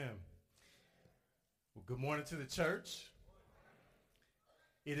Good morning to the church.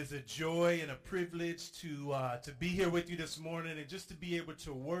 It is a joy and a privilege to be here with you this morning and just to be able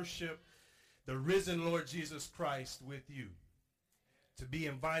to worship the risen Lord Jesus Christ with you. To be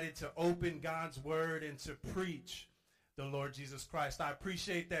invited to open God's word and to preach the Lord Jesus Christ. I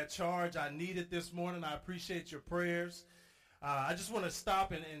appreciate that charge. I need it this morning. I appreciate your prayers. I just want to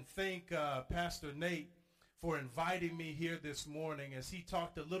stop and thank Pastor Nate for inviting me here this morning as he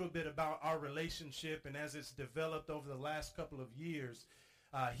talked a little bit about our relationship and as it's developed over the last couple of years.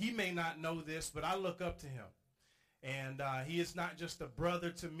 He may not know this, but I look up to him. And he is not just a brother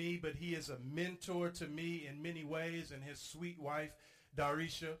to me, but he is a mentor to me in many ways, and his sweet wife,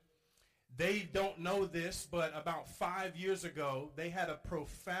 Darisha. They don't know this, but about 5 years ago, they had a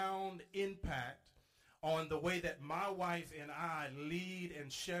profound impact on the way that my wife and I lead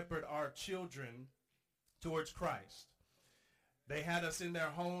and shepherd our children towards Christ. They had us in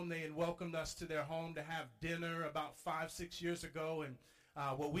their home. They had welcomed us to their home to have dinner about 5-6 years ago. And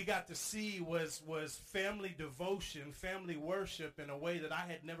what we got to see was family devotion, family worship in a way that I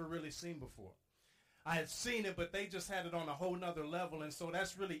had never really seen before. I had seen it, but they just had it on a whole nother level. And so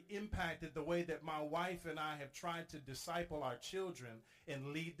that's really impacted the way that my wife and I have tried to disciple our children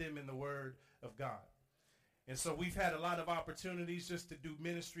and lead them in the Word of God. And so we've had a lot of opportunities just to do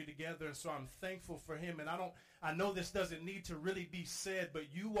ministry together, and so I'm thankful for him. And I know this doesn't need to really be said,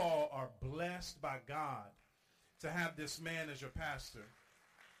 but you all are blessed by God to have this man as your pastor,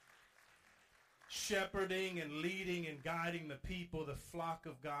 shepherding and leading and guiding the people, the flock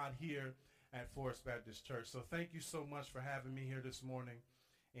of God here at Forest Baptist Church. So thank you so much for having me here this morning,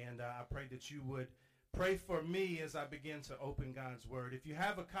 and I pray that you would pray for me as I begin to open God's Word. If you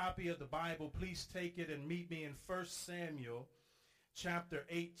have a copy of the Bible, please take it and meet me in 1 Samuel chapter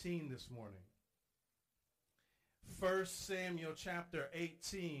 18 this morning. 1 Samuel chapter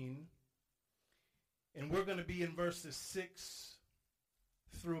 18, and we're going to be in verses 6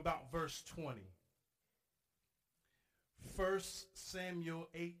 through about verse 20. 1 Samuel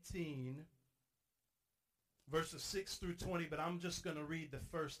 18, verses 6 through 20, but I'm just going to read the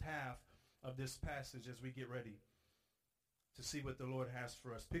first half of this passage as we get ready to see what the Lord has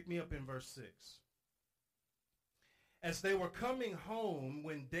for us. Pick me up in verse 6. As they were coming home,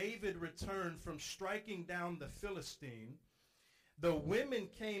 when David returned from striking down the Philistine, the women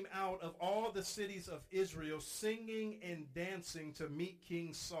came out of all the cities of Israel singing and dancing to meet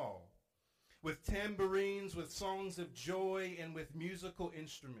King Saul, with tambourines, with songs of joy, and with musical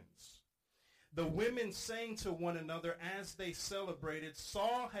instruments. The women sang to one another as they celebrated,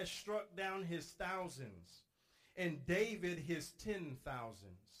 Saul has struck down his thousands, and David his 10,000s.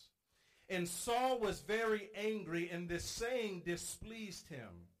 And Saul was very angry, and this saying displeased him.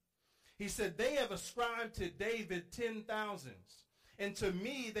 He said, they have ascribed to David 10,000s, and to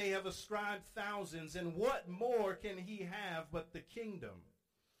me they have ascribed thousands, and what more can he have but the kingdom?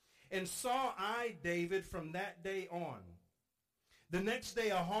 And Saul eyed David from that day on. The next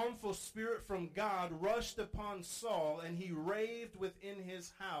day, a harmful spirit from God rushed upon Saul, and he raved within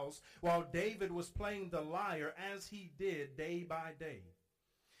his house while David was playing the lyre, as he did day by day.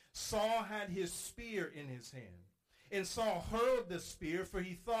 Saul had his spear in his hand, and Saul hurled the spear, for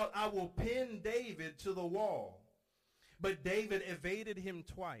he thought, I will pin David to the wall. But David evaded him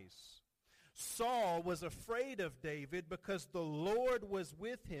twice. Saul was afraid of David because the Lord was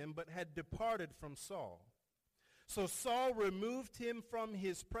with him, but had departed from Saul. So Saul removed him from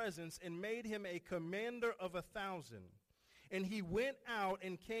his presence and made him a commander of 1,000. And he went out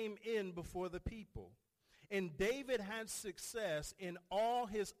and came in before the people. And David had success in all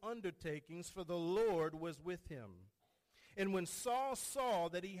his undertakings, for the Lord was with him. And when Saul saw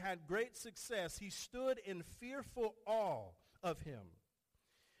that he had great success, he stood in fearful awe of him.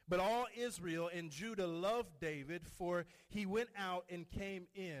 But all Israel and Judah loved David, for he went out and came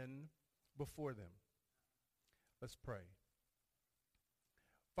in before them. Let's pray.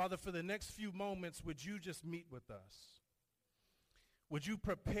 Father, for the next few moments, would you just meet with us? Would you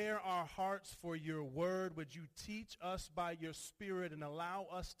prepare our hearts for your word? Would you teach us by your Spirit and allow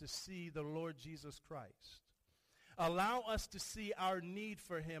us to see the Lord Jesus Christ? Allow us to see our need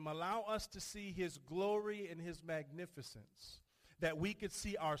for him. Allow us to see his glory and his magnificence, that we could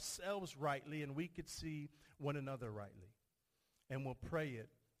see ourselves rightly and we could see one another rightly. And we'll pray it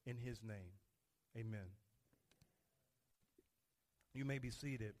in his name. Amen. You may be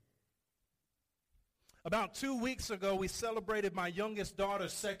seated. About 2 weeks ago, we celebrated my youngest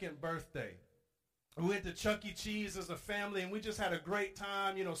daughter's second birthday. We went to Chuck E. Cheese as a family, and we just had a great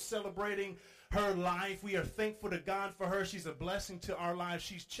time, celebrating her life. We are thankful to God for her. She's a blessing to our lives.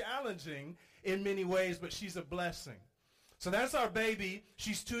 She's challenging in many ways, but she's a blessing. So that's our baby.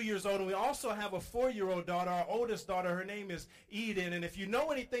 She's 2 years old. And we also have a 4-year-old daughter, our oldest daughter. Her name is Eden. And if you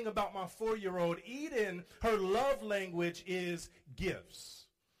know anything about my 4-year-old, Eden, her love language is gifts.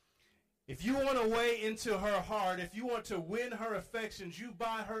 If you want to weigh into her heart, if you want to win her affections, you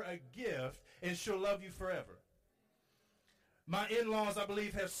buy her a gift and she'll love you forever. My in-laws, I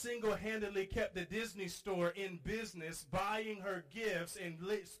believe, have single-handedly kept the Disney store in business, buying her gifts and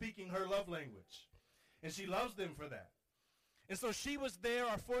speaking her love language. And she loves them for that. And so she was there,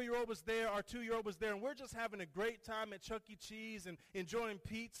 our 4-year-old was there, our 2-year-old was there, and we're just having a great time at Chuck E. Cheese and enjoying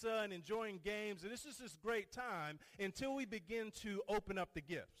pizza and enjoying games. And this is this great time until we begin to open up the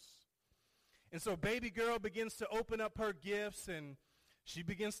gifts. And so baby girl begins to open up her gifts, and she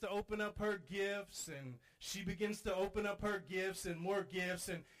begins to open up her gifts, and she begins to open up her gifts and more gifts.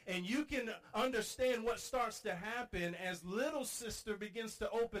 And you can understand what starts to happen as little sister begins to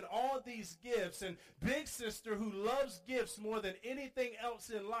open all these gifts. And big sister, who loves gifts more than anything else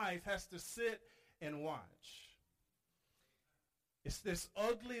in life, has to sit and watch. It's this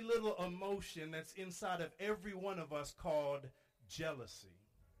ugly little emotion that's inside of every one of us called jealousy.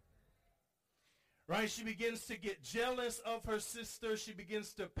 Right? She begins to get jealous of her sister. She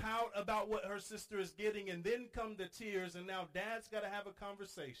begins to pout about what her sister is getting, and then come the tears, and now dad's got to have a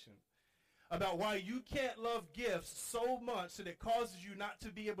conversation about why you can't love gifts so much that it causes you not to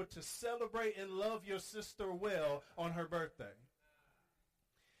be able to celebrate and love your sister well on her birthday.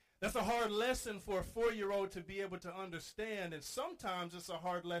 That's a hard lesson for a 4-year-old to be able to understand, and sometimes it's a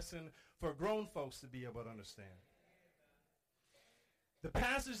hard lesson for grown folks to be able to understand. The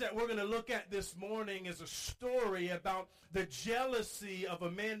passage that we're going to look at this morning is a story about the jealousy of a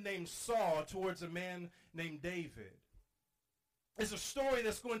man named Saul towards a man named David. It's a story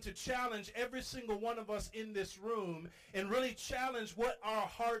that's going to challenge every single one of us in this room and really challenge what our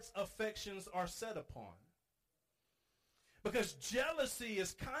heart's affections are set upon. Because jealousy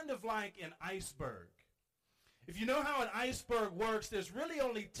is kind of like an iceberg. If you know how an iceberg works, there's really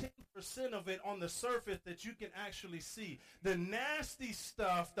only 10% of it on the surface that you can actually see. The nasty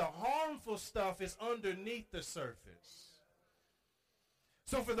stuff, the harmful stuff is underneath the surface.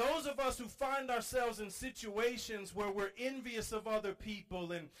 So for those of us who find ourselves in situations where we're envious of other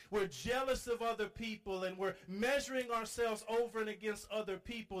people and we're jealous of other people and we're measuring ourselves over and against other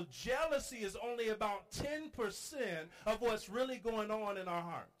people, jealousy is only about 10% of what's really going on in our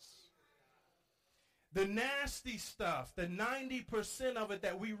hearts. The nasty stuff, the 90% of it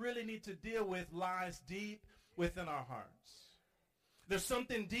that we really need to deal with, lies deep within our hearts. There's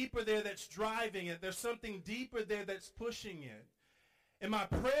something deeper there that's driving it. There's something deeper there that's pushing it. And my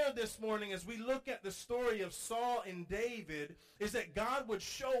prayer this morning as we look at the story of Saul and David is that God would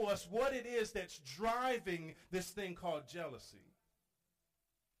show us what it is that's driving this thing called jealousy.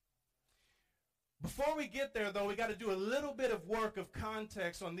 Before we get there, though, we got to do a little bit of work of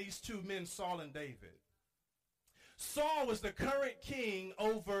context on these two men, Saul and David. Saul was the current king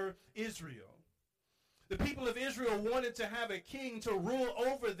over Israel. The people of Israel wanted to have a king to rule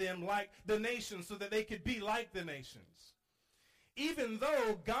over them like the nations so that they could be like the nations. Even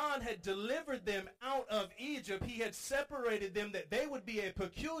though God had delivered them out of Egypt, he had separated them that they would be a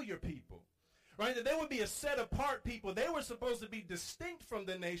peculiar people. Right? That they would be a set-apart people. They were supposed to be distinct from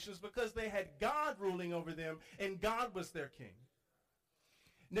the nations because they had God ruling over them, and God was their king.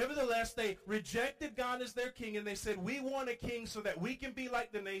 Nevertheless, they rejected God as their king, and they said, we want a king so that we can be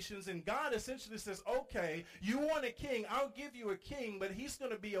like the nations. And God essentially says, okay, you want a king, I'll give you a king, but he's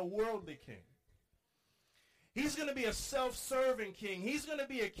going to be a worldly king. He's going to be a self-serving king. He's going to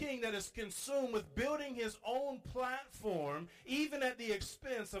be a king that is consumed with building his own platform, even at the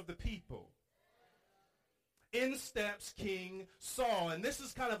expense of the people. In steps King Saul. And this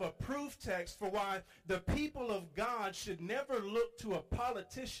is kind of a proof text for why the people of God should never look to a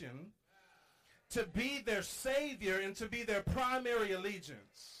politician to be their savior and to be their primary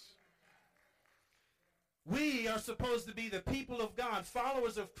allegiance. We are supposed to be the people of God.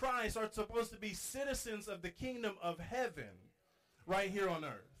 Followers of Christ are supposed to be citizens of the kingdom of heaven right here on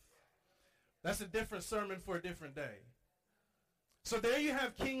earth. That's a different sermon for a different day. So there you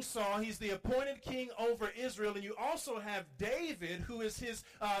have King Saul. He's the appointed king over Israel. And you also have David, who is his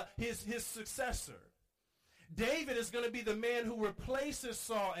successor. David is going to be the man who replaces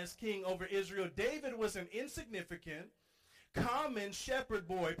Saul as king over Israel. David was an insignificant, common shepherd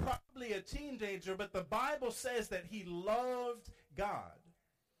boy, probably a teenager, but the Bible says that he loved God.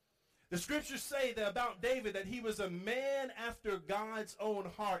 The scriptures say that about David that he was a man after God's own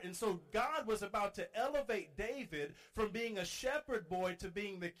heart. And so God was about to elevate David from being a shepherd boy to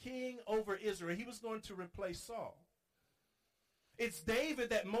being the king over Israel. He was going to replace Saul. It's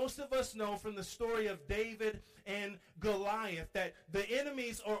David that most of us know from the story of David and Goliath, that the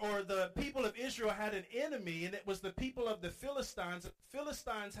enemies or the people of Israel had an enemy, and it was the people of the Philistines. The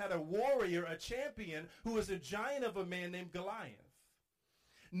Philistines had a warrior, a champion, who was a giant of a man named Goliath.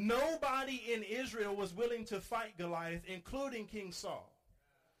 Nobody in Israel was willing to fight Goliath, including King Saul.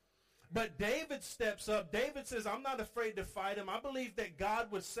 But David steps up. David says, I'm not afraid to fight him. I believe that God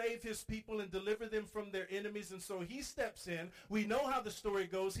would save his people and deliver them from their enemies. And so he steps in. We know how the story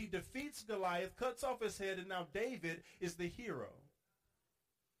goes. He defeats Goliath, cuts off his head, and now David is the hero.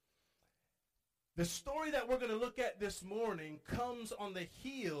 The story that we're going to look at this morning comes on the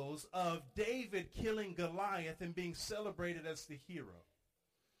heels of David killing Goliath and being celebrated as the hero.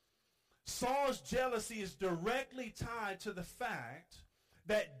 Saul's jealousy is directly tied to the fact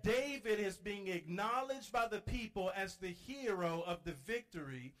that David is being acknowledged by the people as the hero of the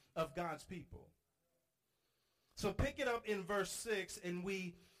victory of God's people. So pick it up in verse 6, and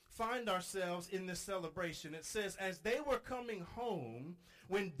we find ourselves in this celebration. It says, as they were coming home,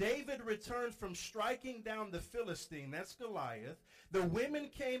 when David returned from striking down the Philistine, that's Goliath, the women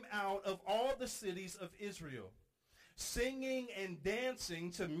came out of all the cities of Israel, singing and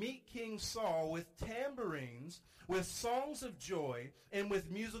dancing to meet King Saul with tambourines, with songs of joy, and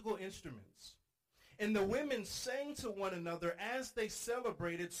with musical instruments. And the women sang to one another as they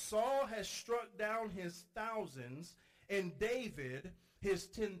celebrated, Saul has struck down his thousands, and David his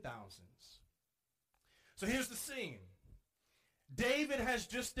 10,000s. So here's the scene. David has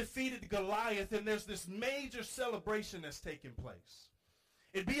just defeated Goliath, and there's this major celebration that's taking place.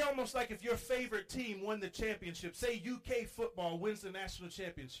 It'd be almost like if your favorite team won the championship. Say UK football wins the national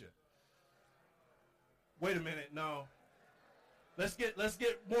championship. Wait a minute, no. Let's get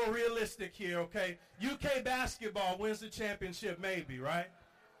more realistic here, okay? UK basketball wins the championship, maybe, right?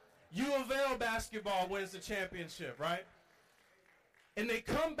 U of L basketball wins the championship, right? And they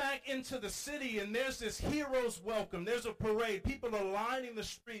come back into the city, and there's this hero's welcome. There's a parade. People are lining the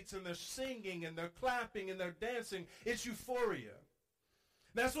streets, and they're singing, and they're clapping, and they're dancing. It's euphoria.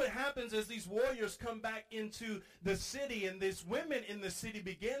 That's what happens as these warriors come back into the city, and these women in the city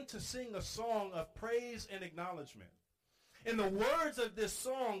begin to sing a song of praise and acknowledgement. And the words of this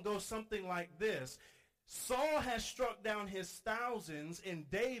song go something like this. Saul has struck down his thousands, and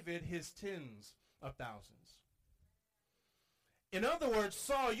David his tens of thousands. In other words,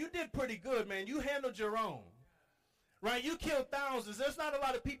 Saul, you did pretty good, man. You handled your own. Right? You killed thousands. There's not a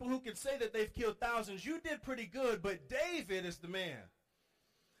lot of people who can say that they've killed thousands. You did pretty good, but David is the man.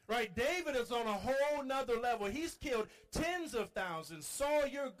 Right? David is on a whole nother level. He's killed tens of thousands. Saul,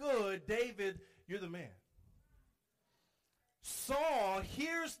 you're good. David, you're the man. Saul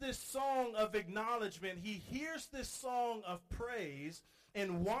hears this song of acknowledgement. He hears this song of praise,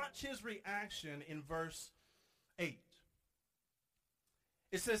 and watch his reaction in verse 8.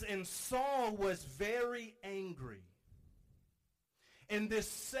 It says, and Saul was very angry, and this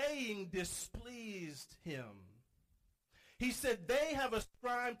saying displeased him. He said, they have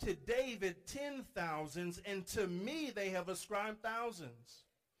ascribed to David 10,000s, and to me they have ascribed thousands.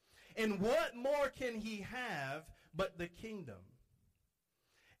 And what more can he have but the kingdom?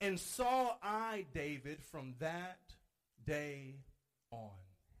 And Saul eyed David from that day on.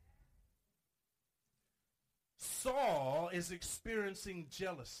 Saul is experiencing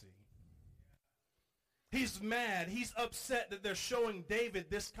jealousy. He's mad. He's upset that they're showing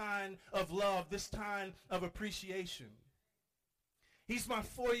David this kind of love, this kind of appreciation. He's my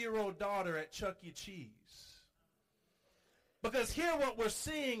 4-year-old daughter at Chuck E. Cheese. Because here what we're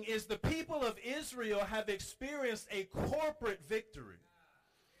seeing is the people of Israel have experienced a corporate victory.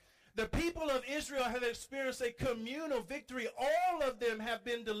 The people of Israel have experienced a communal victory. All of them have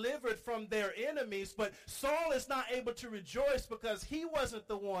been delivered from their enemies, but Saul is not able to rejoice because he wasn't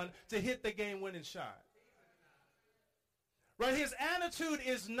the one to hit the game-winning shot. Right? His attitude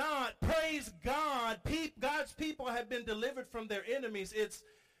is not, praise God, God's people have been delivered from their enemies. It's,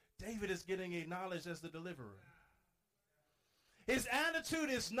 David is getting acknowledged as the deliverer. His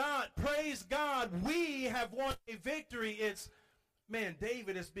attitude is not, praise God, we have won a victory. It's, man,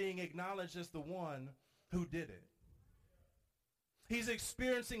 David is being acknowledged as the one who did it. He's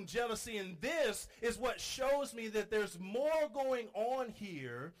experiencing jealousy, and this is what shows me that there's more going on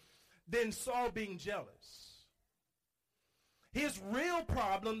here than Saul being jealous. His real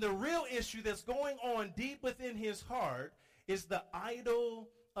problem, the real issue that's going on deep within his heart is the idol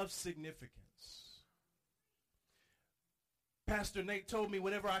of significance. Pastor Nate told me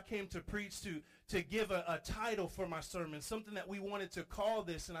whenever I came to preach to give a title for my sermon, something that we wanted to call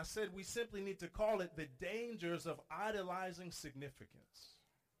this, and I said we simply need to call it the dangers of idolizing significance.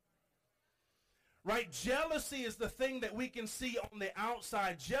 Right? Jealousy is the thing that we can see on the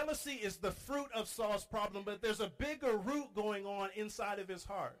outside. Jealousy is the fruit of Saul's problem, but there's a bigger root going on inside of his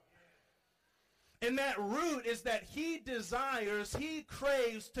heart. And that root is that he desires, he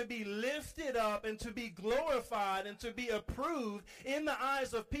craves to be lifted up and to be glorified and to be approved in the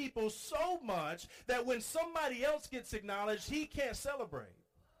eyes of people so much that when somebody else gets acknowledged, he can't celebrate.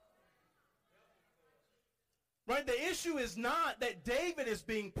 Right? The issue is not that David is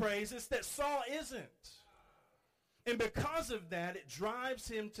being praised, it's that Saul isn't. And because of that, it drives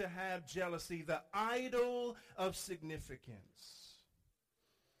him to have jealousy, the idol of significance.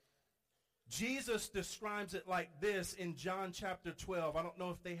 Jesus describes it like this in John chapter 12. I don't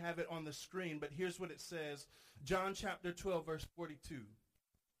know if they have it on the screen, but here's what it says. John chapter 12, verse 42.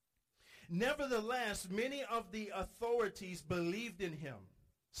 Nevertheless, many of the authorities believed in him,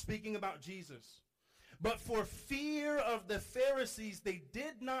 speaking about Jesus. But for fear of the Pharisees, they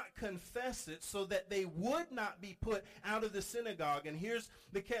did not confess it so that they would not be put out of the synagogue. And here's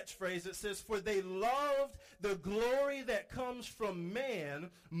the catchphrase. It says, for they loved the glory that comes from man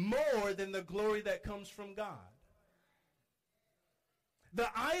more than the glory that comes from God. The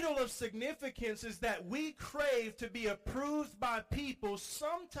idol of significance is that we crave to be approved by people,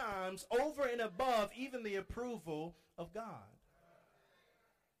 sometimes over and above even the approval of God.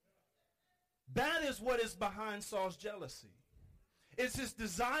 That is what is behind Saul's jealousy. It's his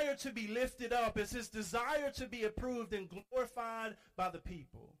desire to be lifted up. It's his desire to be approved and glorified by the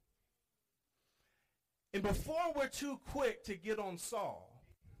people. And before we're too quick to get on Saul,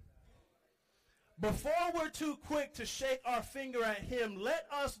 before we're too quick to shake our finger at him, let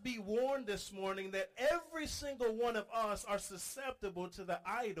us be warned this morning that every single one of us are susceptible to the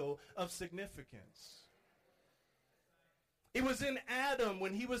idol of significance. It was in Adam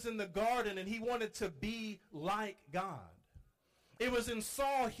when he was in the garden and he wanted to be like God. It was in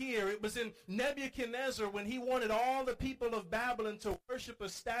Saul here. It was in Nebuchadnezzar when he wanted all the people of Babylon to worship a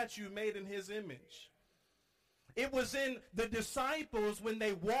statue made in his image. It was in the disciples when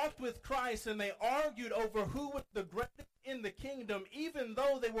they walked with Christ and they argued over who was the greatest in the kingdom, even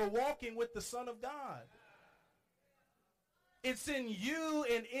though they were walking with the Son of God. It's in you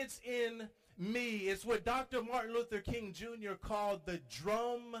and it's in me. It's what Dr. Martin Luther King Jr. called the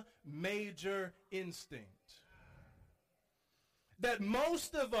drum major instinct. That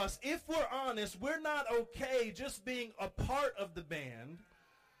most of us, if we're honest, we're not okay just being a part of the band.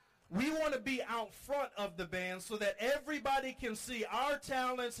 We want to be out front of the band so that everybody can see our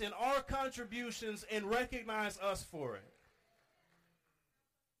talents and our contributions and recognize us for it.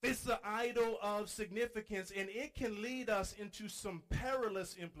 It's the idol of significance, and it can lead us into some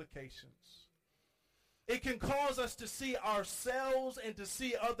perilous implications. It can cause us to see ourselves and to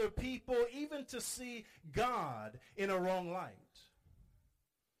see other people, even to see God in a wrong light.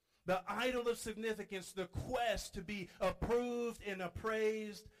 The idol of significance, the quest to be approved and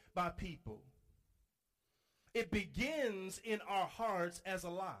appraised by people. It begins in our hearts as a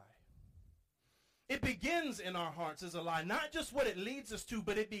lie. It begins in our hearts as a lie. Not just what it leads us to,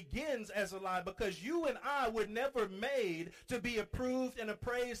 but it begins as a lie, because you and I were never made to be approved and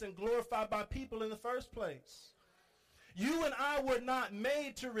appraised and glorified by people in the first place. You and I were not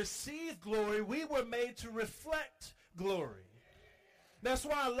made to receive glory. We were made to reflect glory. That's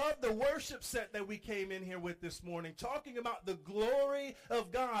why I love the worship set that we came in here with this morning, talking about the glory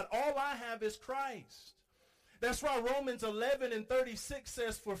of God. All I have is Christ. That's why Romans 11:36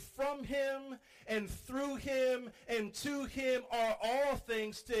 says, for from him and through him and to him are all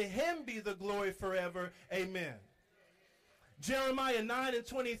things. To him be the glory forever. Amen. Jeremiah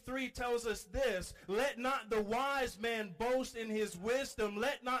 9:23 tells us this, let not the wise man boast in his wisdom.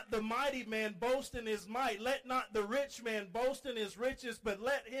 Let not the mighty man boast in his might. Let not the rich man boast in his riches, but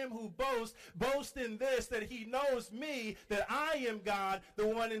let him who boasts boast in this, that he knows me, that I am God, the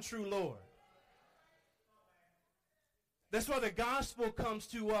one and true Lord. That's why the gospel comes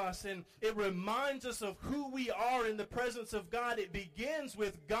to us, and it reminds us of who we are in the presence of God. It begins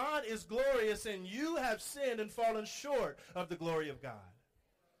with God is glorious, and you have sinned and fallen short of the glory of God.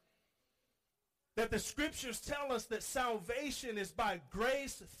 That the scriptures tell us that salvation is by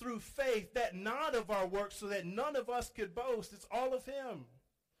grace through faith, that not of our works, so that none of us could boast. It's all of him.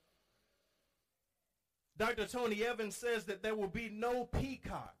 Dr. Tony Evans says that there will be no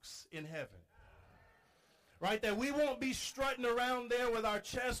peacocks in heaven. Right, that we won't be strutting around there with our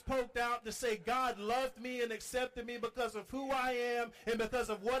chest poked out to say God loved me and accepted me because of who I am and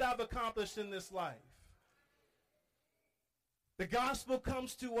because of what I've accomplished in this life. The gospel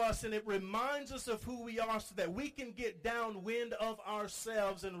comes to us and it reminds us of who we are so that we can get downwind of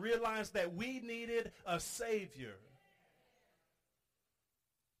ourselves and realize that we needed a Savior.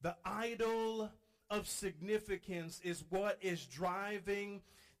 The idol of significance is what is driving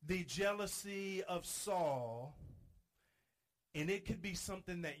the jealousy of Saul. And it could be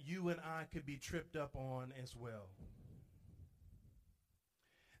something that you and I could be tripped up on as well.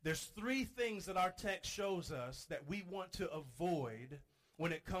 There's three things that our text shows us that we want to avoid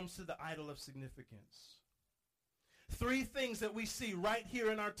when it comes to the idol of significance. Three things that we see right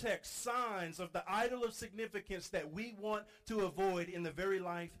here in our text, signs of the idol of significance that we want to avoid in the very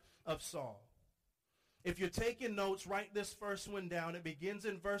life of Saul. If you're taking notes, write this first one down. It begins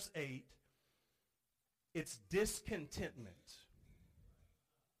in verse 8. It's discontentment.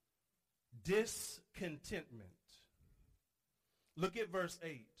 Discontentment. Look at verse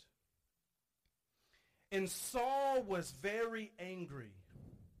 8. And Saul was very angry,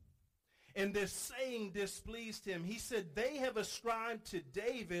 and this saying displeased him. He said, they have ascribed to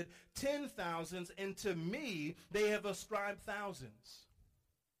David 10,000s, and to me they have ascribed thousands.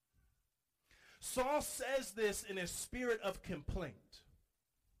 Saul says this in a spirit of complaint.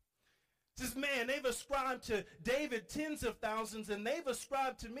 He says, man, they've ascribed to David tens of thousands, and they've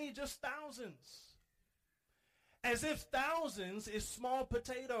ascribed to me just thousands. As if thousands is small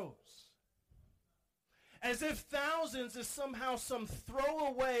potatoes. As if thousands is somehow some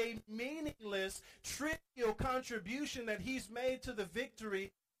throwaway, meaningless, trivial contribution that he's made to the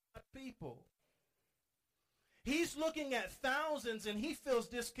victory of people. He's looking at thousands and he feels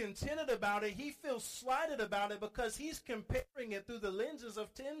discontented about it. He feels slighted about it because he's comparing it through the lenses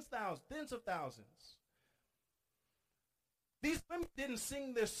of tens of thousands. These women didn't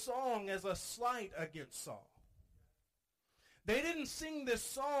sing this song as a slight against Saul. They didn't sing this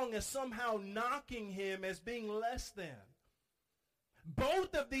song as somehow knocking him as being less than.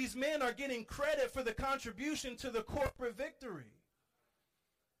 Both of these men are getting credit for the contribution to the corporate victory.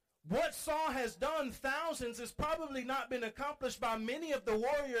 What Saul has done, thousands, has probably not been accomplished by many of the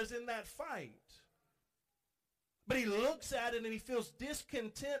warriors in that fight. But he looks at it and he feels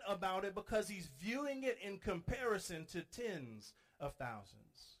discontent about it because he's viewing it in comparison to tens of thousands.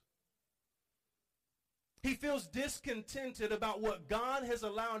 He feels discontented about what God has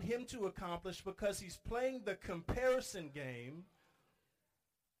allowed him to accomplish because he's playing the comparison game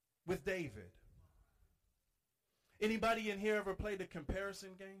with David. Anybody in here ever played a comparison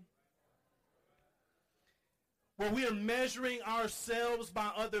game? Where we are measuring ourselves by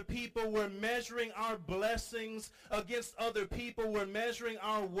other people. We're measuring our blessings against other people. We're measuring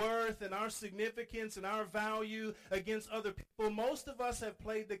our worth and our significance and our value against other people. Most of us have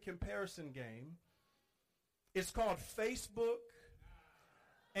played the comparison game. It's called Facebook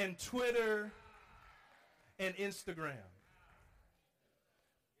and Twitter and Instagram.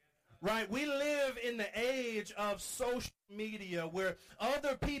 Right? We live in the age of social media where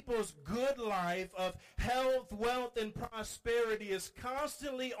other people's good life of health, wealth, and prosperity is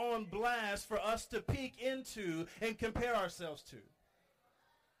constantly on blast for us to peek into and compare ourselves to.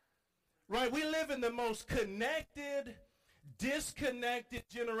 Right? We live in the most connected, disconnected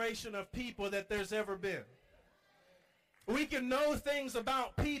generation of people that there's ever been. We can know things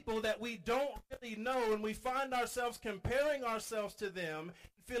about people that we don't really know, and we find ourselves comparing ourselves to them,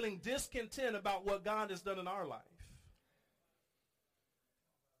 feeling discontent about what God has done in our life.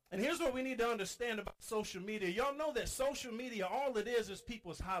 And here's what we need to understand about social media. Y'all know that social media, all it is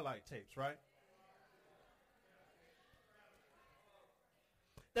people's highlight tapes, right?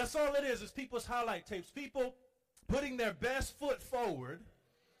 That's all it is people's highlight tapes. People putting their best foot forward,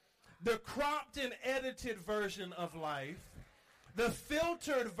 the cropped and edited version of life, the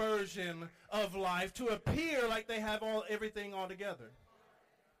filtered version of life to appear like they have everything all together.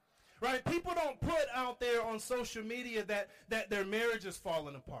 Right? People don't put out there on social media that their marriage is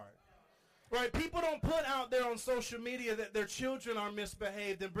falling apart. Right? People don't put out there on social media that their children are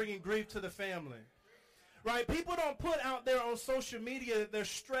misbehaved and bringing grief to the family. Right? People don't put out there on social media that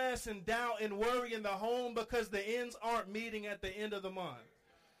there's stress and doubt and worry in the home because the ends aren't meeting at the end of the month.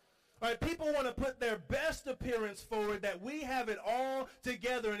 Right? People want to put their best appearance forward, that we have it all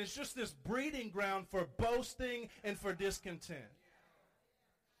together, and it's just this breeding ground for boasting and for discontent.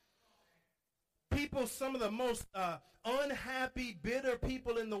 People, some of the most unhappy, bitter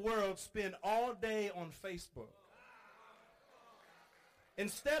people in the world spend all day on Facebook.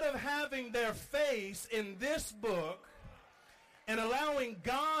 Instead of having their face in this book and allowing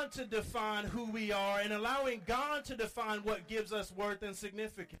God to define who we are and allowing God to define what gives us worth and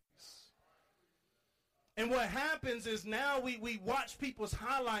significance. And what happens is now we watch people's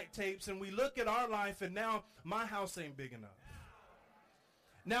highlight tapes and we look at our life, and now my house ain't big enough.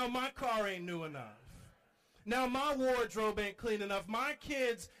 Now my car ain't new enough. Now my wardrobe ain't clean enough. My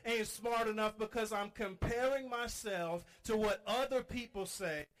kids ain't smart enough because I'm comparing myself to what other people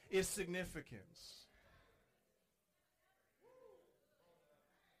say is significance.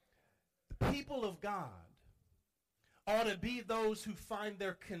 people of God ought to be those who find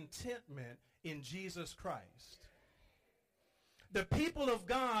their contentment in Jesus Christ. The people of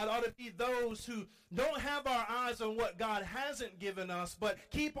God ought to be those who don't have our eyes on what God hasn't given us, but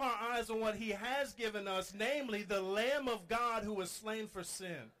keep our eyes on what he has given us, namely the Lamb of God who was slain for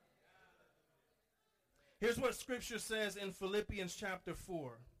sin. Here's what Scripture says in Philippians chapter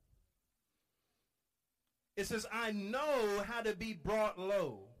 4. It says, I know how to be brought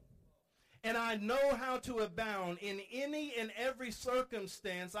low, and I know how to abound in any and every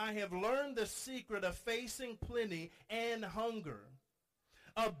circumstance. I have learned the secret of facing plenty and hunger,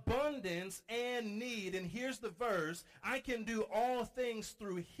 abundance and need. And here's the verse, I can do all things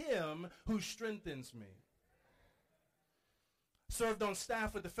through him who strengthens me. Served on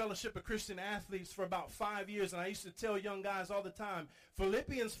staff with the Fellowship of Christian Athletes for about 5 years, and I used to tell young guys all the time,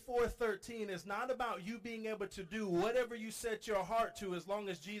 Philippians 4:13 is not about you being able to do whatever you set your heart to as long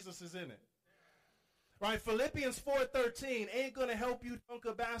as Jesus is in it. Right? Philippians 4:13 ain't going to help you dunk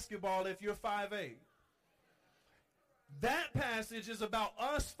a basketball if you're 5'8". That passage is about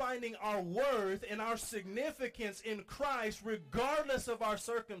us finding our worth and our significance in Christ regardless of our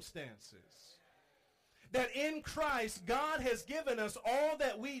circumstances. That in Christ, God has given us all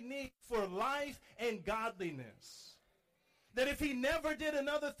that we need for life and godliness. That if he never did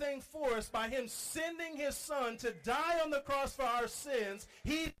another thing for us by him sending his son to die on the cross for our sins,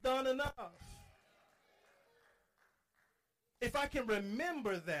 he's done enough. If I can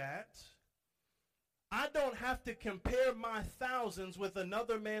remember that, I don't have to compare my thousands with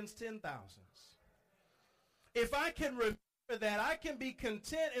another man's 10,000s. If I can remember that, I can be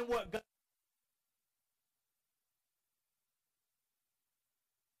content in what God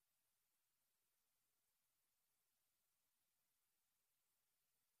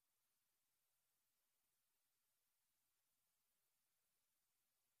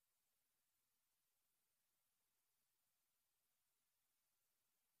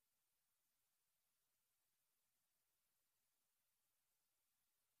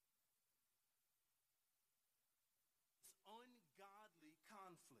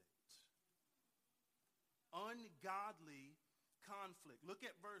ungodly conflict. Look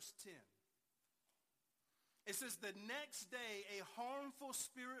at verse 10. It says, the next day a harmful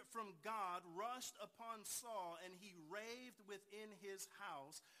spirit from God rushed upon Saul, and he raved within his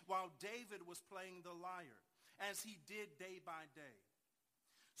house while David was playing the lyre, as he did day by day.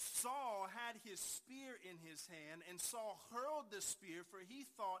 Saul had his spear in his hand, and Saul hurled the spear, for he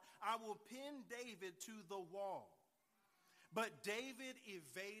thought, I will pin David to the wall. But David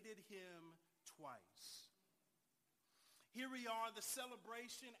evaded him twice. Here we are, the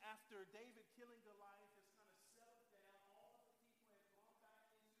celebration after David killing Goliath has kind of settled down. All the people have gone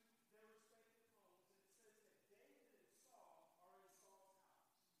back into their respective homes. And it says that David and Saul are in Saul's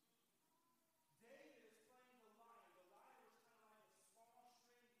house. David is playing the lyre. The lyre was kind of like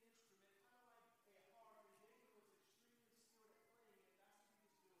a small stringed instrument, kind of like a harp. And David was extremely skilled at playing it.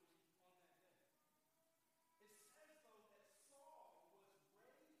 That's what he was doing on that day. It says, though, that Saul was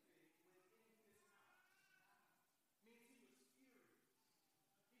raving within his house. Means he was furious.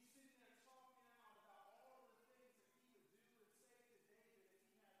 He's sitting there talking out about all of the things that he would do and say to David if he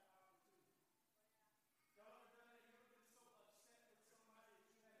had the opportunity. Y'all ever done that? You ever been so upset with somebody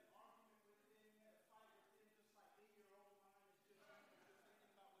that you had an argument with them, you had a fight with them, just like in your own mind, it's just thinking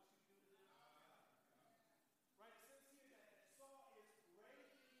about what you do to them? Right? It says here that Saul is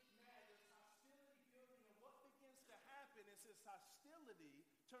raging mad. There's hostility building, and what begins to happen is this hostility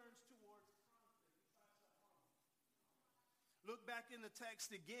turns towards conflict. He tries to harm him. Look back in the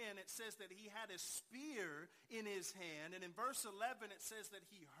text again. It says that he had a spear in his hand. And in verse 11, it says that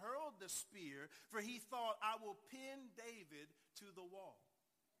he hurled the spear, for he thought, I will pin David to the wall.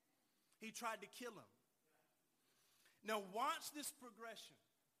 He tried to kill him. Now watch this progression.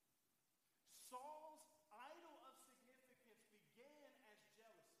 Saul's idol of significance began as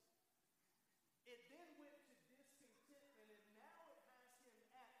jealousy. It then went to discontentment, and now it has him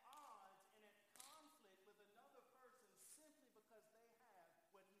at odds and at conflict with another person simply because they have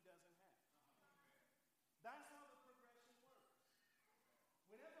what he doesn't have. That's how the progression works.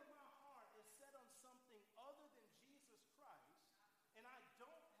 Whenever my heart is set on something other than Jesus Christ, and I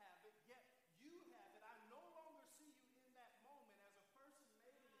don't have it, yet you have it, I no longer see you in that moment as a person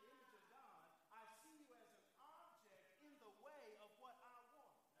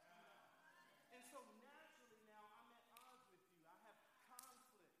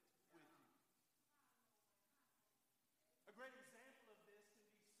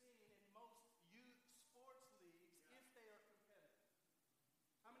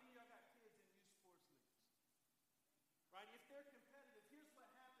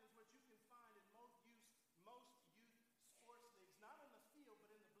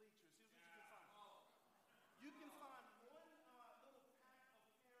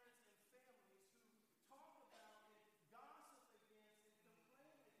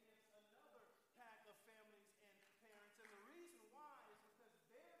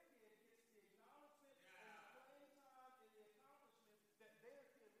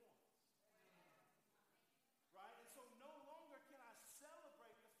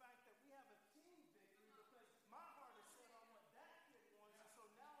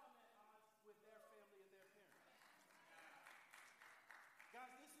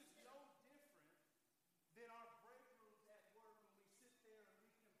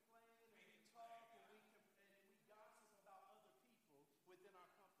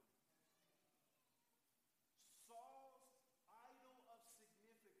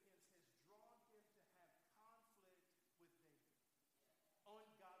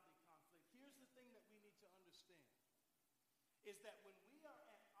is that when we are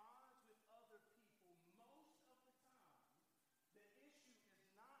at odds with other people, most of the time, the issue is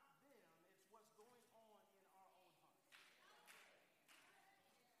not them, it's what's going on in our own hearts.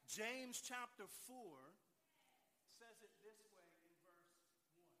 James chapter 4 says it this way in verse 1.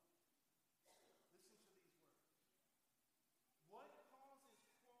 Listen to these words. What causes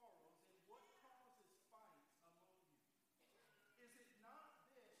quarrels and what causes fights among you? Is it not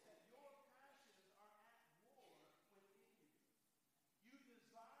this, that your passions are at war within you? You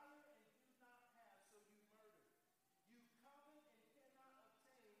desire and do not have, so you murder. You covet and cannot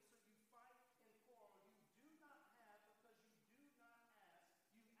obtain, so you fight and quarrel. You do not have because you do not ask.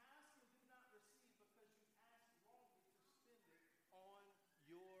 You ask and do not receive because you ask wrongly to spend it on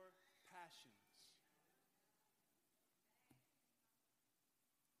your passions.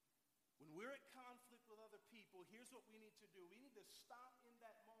 When we're at conflict with other people, here's what we need to do. We need to stop in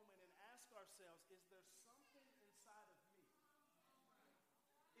that moment and ask ourselves, is there something inside of me?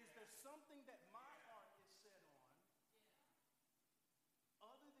 Is there something that my heart is set on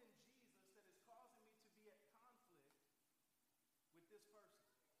other than Jesus that is causing me to be at conflict with this person?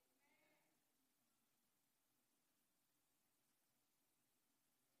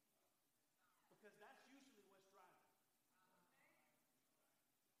 Because that's usually what's driving.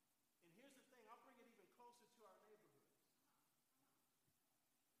 And here's the thing, I'll bring it even closer to our neighborhoods.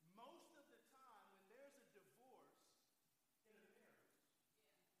 Most of the time when there's a divorce in a marriage,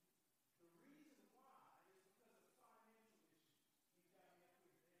 the reason why is because of financial issues.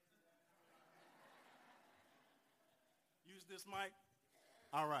 You got me up here to answer that. Use this mic?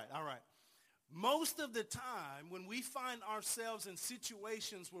 All right. Most of the time when we find ourselves in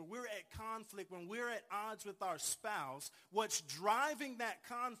situations where we're at conflict, when we're at odds with our spouse, what's driving that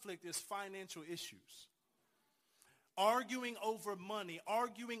conflict is financial issues. Arguing over money,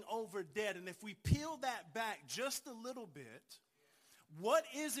 arguing over debt. And if we peel that back just a little bit, what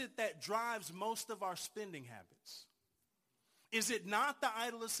is it that drives most of our spending habits? Is it not the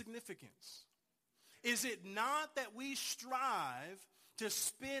idol of significance? Is it not that we strive to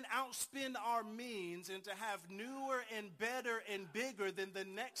outspend our means and to have newer and better and bigger than the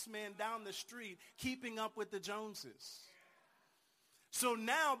next man down the street, keeping up with the Joneses? So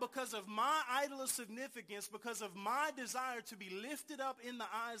now, because of my idol of significance, because of my desire to be lifted up in the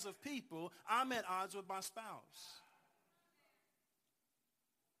eyes of people, I'm at odds with my spouse.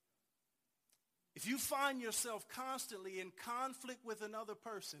 If you find yourself constantly in conflict with another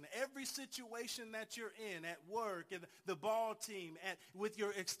person, every situation that you're in, at work, at the ball team, with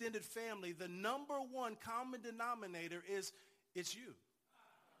your extended family, the number one common denominator is it's you.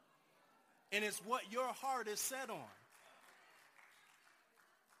 And it's what your heart is set on.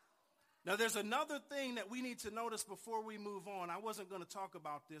 Now, there's another thing that we need to notice before we move on. I wasn't going to talk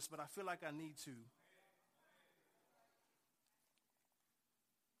about this, but I feel like I need to.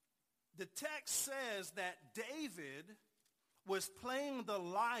 The text says that David was playing the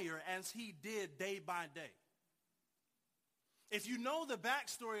lyre as he did day by day. If you know the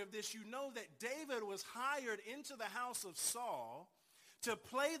backstory of this, you know that David was hired into the house of Saul to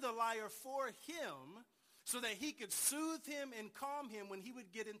play the lyre for him so that he could soothe him and calm him when he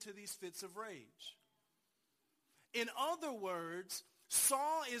would get into these fits of rage. In other words,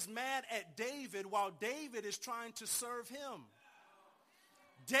 Saul is mad at David while David is trying to serve him.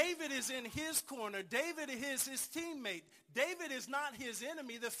 David is in his corner. David is his teammate. David is not his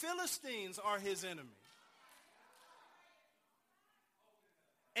enemy. The Philistines are his enemy.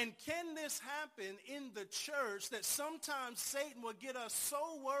 And can this happen in the church that sometimes Satan will get us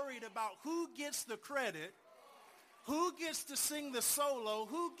so worried about who gets the credit, who gets to sing the solo,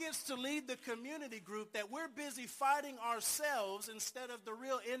 who gets to lead the community group, that we're busy fighting ourselves instead of the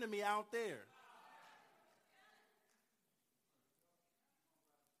real enemy out there?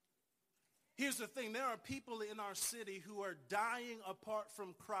 Here's the thing. There are people in our city who are dying apart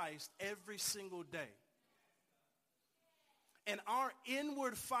from Christ every single day. And our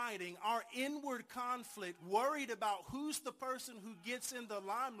inward fighting, our inward conflict, worried about who's the person who gets in the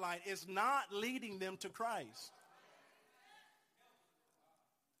limelight, is not leading them to Christ.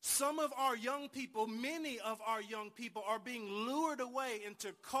 Some of our young people, many of our young people, are being lured away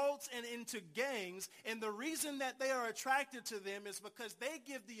into cults and into gangs, and the reason that they are attracted to them is because they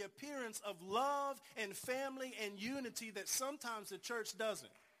give the appearance of love and family and unity that sometimes the church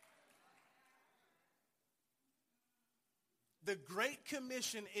doesn't. The Great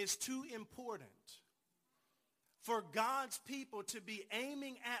Commission is too important for God's people to be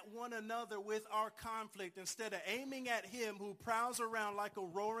aiming at one another with our conflict instead of aiming at him who prowls around like a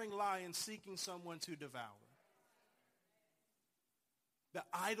roaring lion seeking someone to devour. The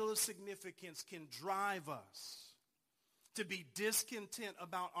idol of significance can drive us to be discontent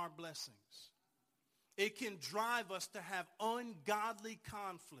about our blessings. It can drive us to have ungodly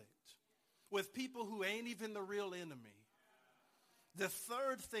conflict with people who ain't even the real enemy. The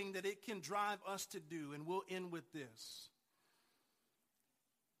third thing that it can drive us to do, and we'll end with this,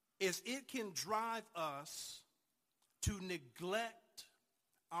 is it can drive us to neglect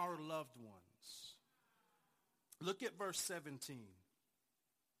our loved ones. Look at verse 17.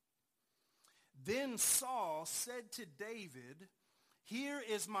 Then Saul said to David, "Here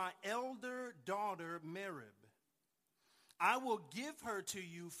is my elder daughter Merib. I will give her to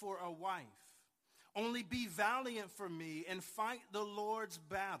you for a wife. Only be valiant for me and fight the Lord's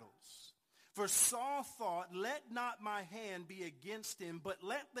battles." For Saul thought, "Let not my hand be against him, but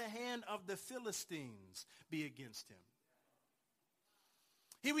let the hand of the Philistines be against him."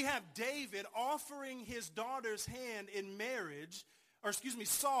 Here we have David offering his daughter's hand in marriage,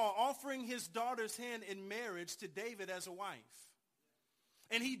 Saul offering his daughter's hand in marriage to David as a wife.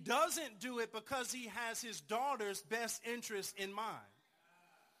 And he doesn't do it because he has his daughter's best interest in mind.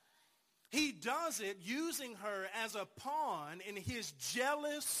 He does it using her as a pawn in his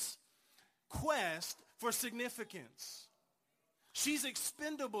jealous quest for significance. She's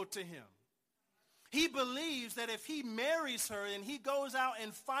expendable to him. He believes that if he marries her and he goes out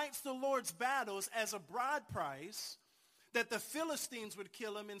and fights the Lord's battles as a bride price, that the Philistines would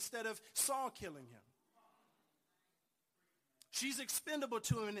kill him instead of Saul killing him. She's expendable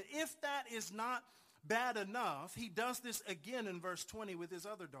to him. And if that is not bad enough, he does this again in verse 20 with his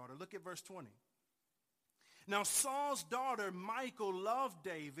other daughter. Look at verse 20. Now Saul's daughter Michal loved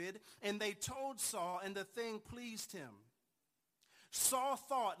David, and they told Saul, and the thing pleased him. Saul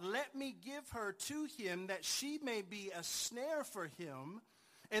thought, "Let me give her to him that she may be a snare for him,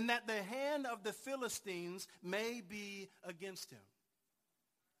 and that the hand of the Philistines may be against him."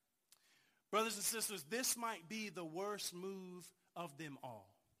 Brothers and sisters, this might be the worst move of them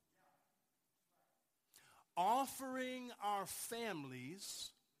all. Offering our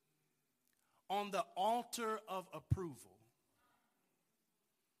families on the altar of approval.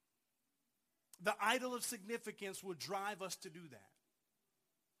 The idol of significance will drive us to do that.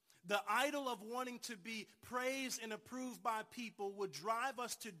 The idol of wanting to be praised and approved by people would drive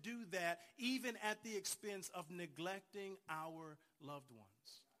us to do that even at the expense of neglecting our loved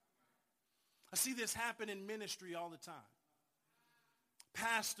ones. I see this happen in ministry all the time.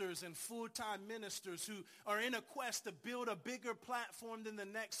 Pastors and full-time ministers who are in a quest to build a bigger platform than the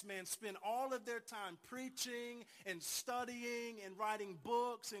next man spend all of their time preaching and studying and writing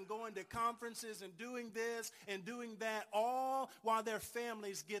books and going to conferences and doing this and doing that, all while their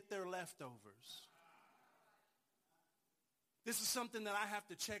families get their leftovers. This is something that I have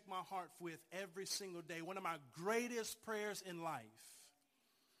to check my heart with every single day. One of my greatest prayers in life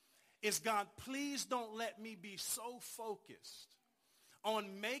is, God, please don't let me be so focused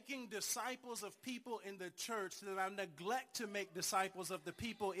on making disciples of people in the church that I neglect to make disciples of the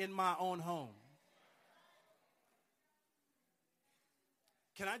people in my own home.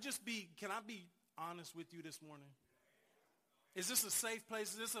 Can I be honest with you this morning? Is this a safe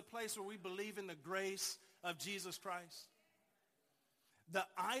place? Is this a place where we believe in the grace of Jesus Christ? The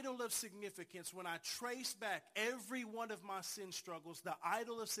idol of significance, when I trace back every one of my sin struggles, the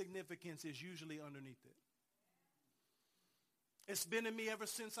idol of significance is usually underneath it. It's been in me ever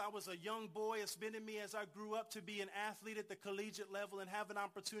since I was a young boy. It's been in me as I grew up to be an athlete at the collegiate level and have an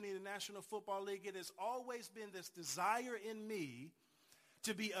opportunity in the National Football League. It has always been this desire in me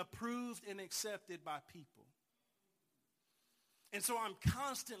to be approved and accepted by people. And so I'm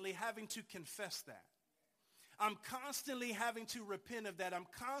constantly having to confess that. I'm constantly having to repent of that. I'm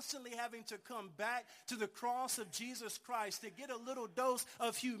constantly having to come back to the cross of Jesus Christ to get a little dose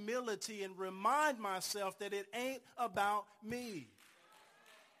of humility and remind myself that it ain't about me.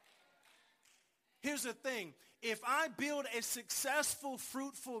 Here's the thing. If I build a successful,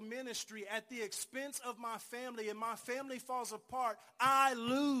 fruitful ministry at the expense of my family and my family falls apart, I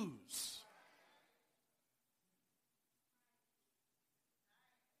lose.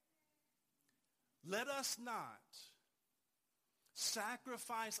 Let us not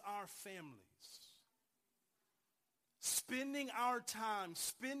sacrifice our families, spending our time,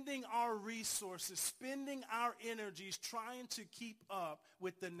 spending our resources, spending our energies trying to keep up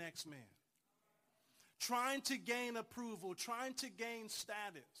with the next man, trying to gain approval, trying to gain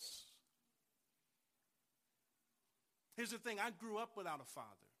status. Here's the thing. I grew up without a father.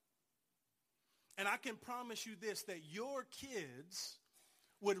 And I can promise you this, that your kids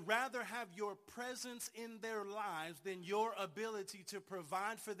would rather have your presence in their lives than your ability to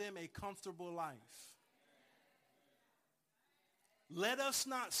provide for them a comfortable life. Let us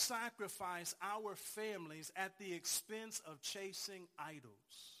not sacrifice our families at the expense of chasing idols.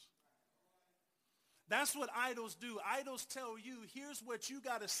 That's what idols do. Idols tell you, here's what you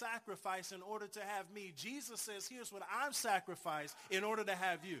got to sacrifice in order to have me. Jesus says, here's what I've sacrificed in order to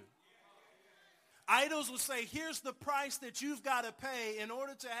have you. Idols will say, here's the price that you've got to pay in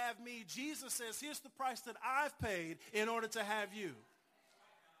order to have me. Jesus says, here's the price that I've paid in order to have you.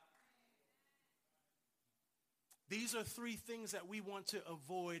 These are three things that we want to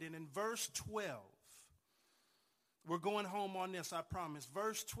avoid. And in verse 12, we're going home on this, I promise.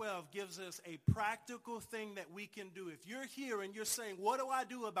 Verse 12 gives us a practical thing that we can do. If you're here and you're saying, what do I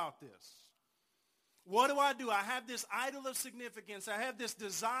do about this? What do? I have this idol of significance. I have this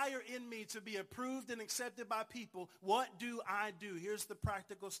desire in me to be approved and accepted by people. What do I do? Here's the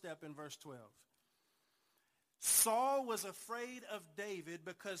practical step in verse 12. Saul was afraid of David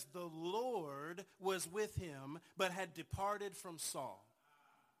because the Lord was with him, but had departed from Saul.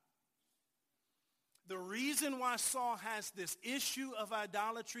 The reason why Saul has this issue of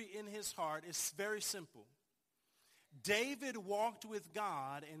idolatry in his heart is very simple. David walked with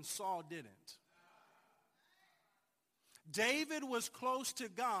God and Saul didn't. David was close to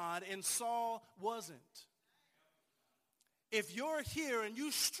God and Saul wasn't. If you're here and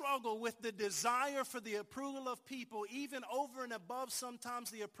you struggle with the desire for the approval of people, even over and above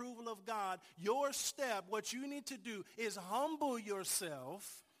sometimes the approval of God, your step, what you need to do is humble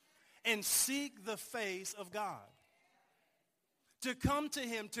yourself and seek the face of God. To come to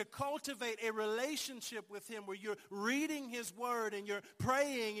him, to cultivate a relationship with him where you're reading his word and you're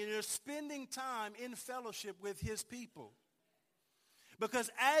praying and you're spending time in fellowship with his people.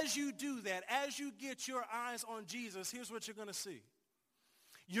 Because as you do that, as you get your eyes on Jesus, here's what you're going to see.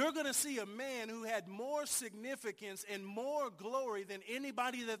 You're going to see a man who had more significance and more glory than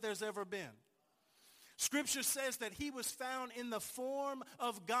anybody that there's ever been. Scripture says that he was found in the form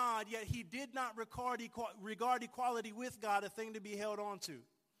of God, yet he did not regard equality with God a thing to be held on to.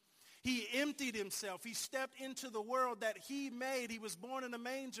 He emptied himself. He stepped into the world that he made. He was born in a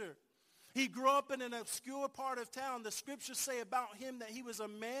manger. He grew up in an obscure part of town. The scriptures say about him that he was a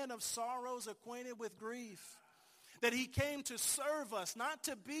man of sorrows, acquainted with grief. That he came to serve us, not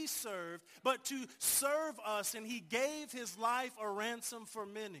to be served, but to serve us. And he gave his life a ransom for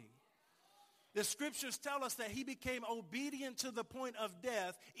many. The scriptures tell us that he became obedient to the point of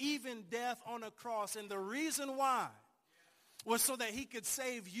death, even death on a cross. And the reason why was so that he could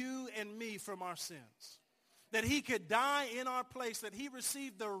save you and me from our sins. That he could die in our place, that he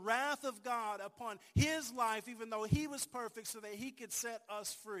received the wrath of God upon his life, even though he was perfect, so that he could set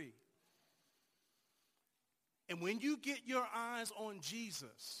us free. And when you get your eyes on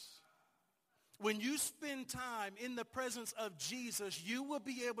Jesus, when you spend time in the presence of Jesus, you will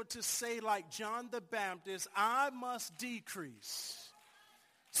be able to say like John the Baptist, I must decrease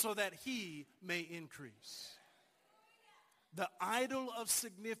so that he may increase. The idol of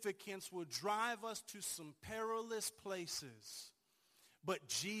significance will drive us to some perilous places, but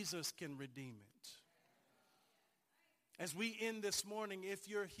Jesus can redeem it. As we end this morning, if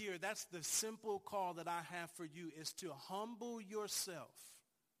you're here, that's the simple call that I have for you, is to humble yourself.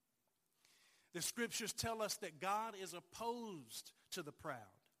 The scriptures tell us that God is opposed to the proud,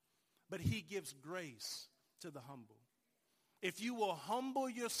 but he gives grace to the humble. If you will humble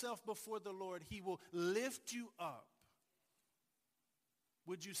yourself before the Lord, he will lift you up.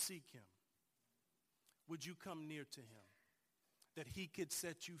 Would you seek him? Would you come near to him that he could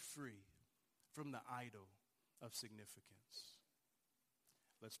set you free from the idol of significance?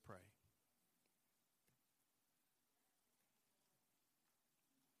 Let's pray.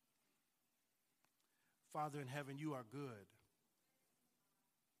 Father in heaven, you are good.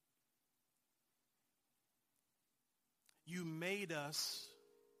 You made us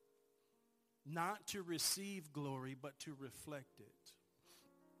not to receive glory, but to reflect it.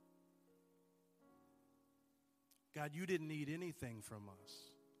 God, you didn't need anything from us.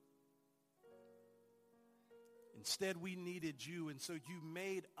 Instead, we needed you, and so you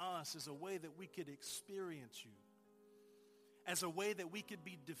made us as a way that we could experience you, as a way that we could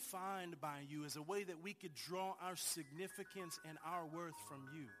be defined by you, as a way that we could draw our significance and our worth from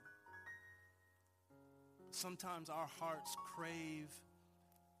you. Sometimes our hearts crave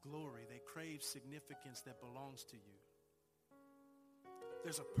glory. They crave significance that belongs to you.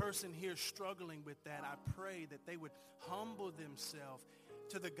 There's a person here struggling with that. I pray that they would humble themselves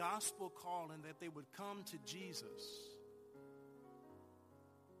to the gospel call and that they would come to Jesus.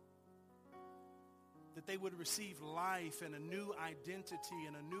 That they would receive life and a new identity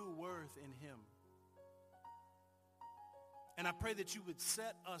and a new worth in him. And I pray that you would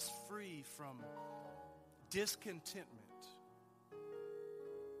set us free from discontentment,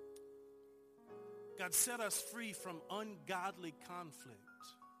 God, set us free from ungodly conflict.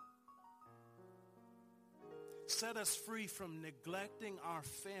 Set us free from neglecting our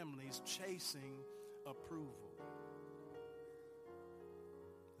families, chasing approval.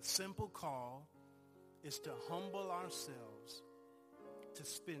 The simple call is to humble ourselves, to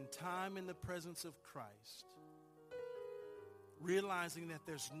spend time in the presence of Christ, realizing that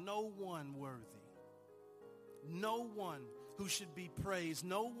there's no one worthy, no one who should be praised,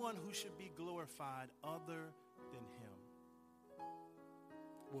 no one who should be glorified other than him.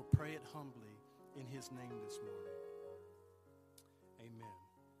 We'll pray it humbly in his name this morning. Amen.